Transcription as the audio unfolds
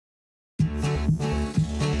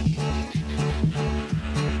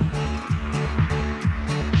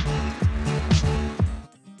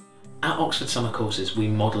At Oxford Summer Courses, we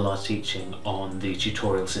model our teaching on the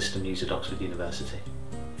tutorial system used at Oxford University.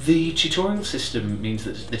 The tutorial system means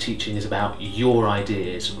that the teaching is about your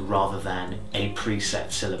ideas rather than a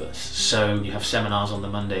preset syllabus. So you have seminars on the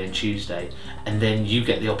Monday and Tuesday, and then you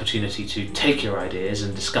get the opportunity to take your ideas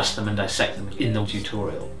and discuss them and dissect them in the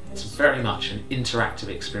tutorial. It's very much an interactive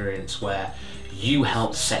experience where you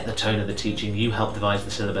help set the tone of the teaching, you help devise the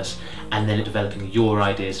syllabus, and then developing your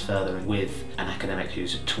ideas further with an academic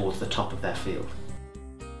who's towards the top of their field.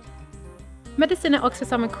 Medicine at Oxford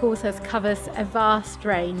Summer Courses covers a vast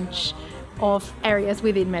range of areas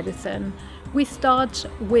within medicine. We start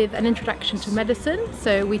with an introduction to medicine,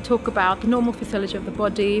 so we talk about the normal physiology of the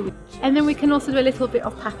body, and then we can also do a little bit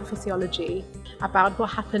of pathophysiology about what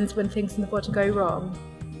happens when things in the body go wrong.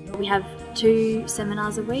 We have 2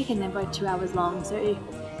 seminars a week and they're both 2 hours long, so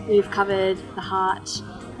we've covered the heart,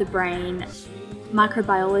 the brain,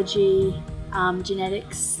 microbiology,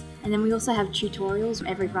 genetics, and then we also have tutorials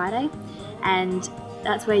every Friday, and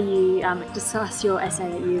that's where you discuss your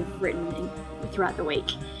essay that you've written throughout the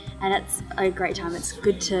week, and it's a great time. It's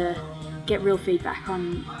good to get real feedback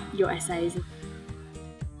on your essays.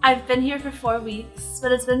 I've been here for 4 weeks,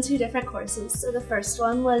 but it's been 2 different courses. So the first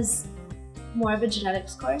one was more of a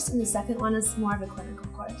genetics course, and the second one is more of a clinical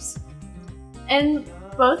course. In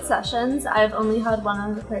both sessions, I've only had one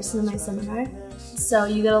other person in my seminar, so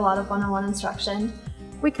you get a lot of one-on-one instruction.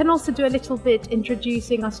 We can also do a little bit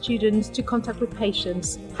introducing our students to contact with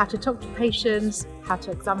patients, how to talk to patients, how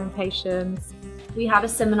to examine patients. We had a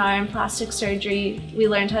seminar in plastic surgery, we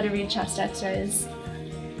learned how to read chest x-rays,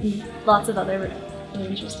 and lots of other really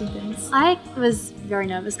interesting things. I was very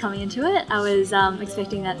nervous coming into it. I was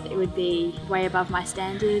expecting that it would be way above my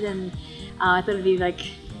standard, and I thought it'd be like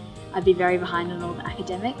I'd be very behind on all the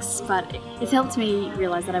academics, but it's helped me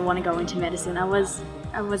realise that I want to go into medicine. I was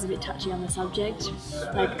a bit touchy on the subject,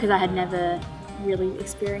 because I had never really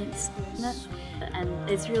experienced it, and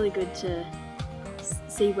it's really good to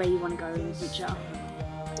see where you want to go in the future.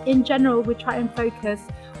 In general, we try and focus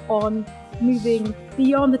on moving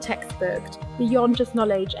beyond the textbook, beyond just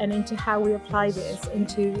knowledge, and into how we apply this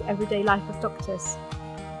into everyday life as doctors.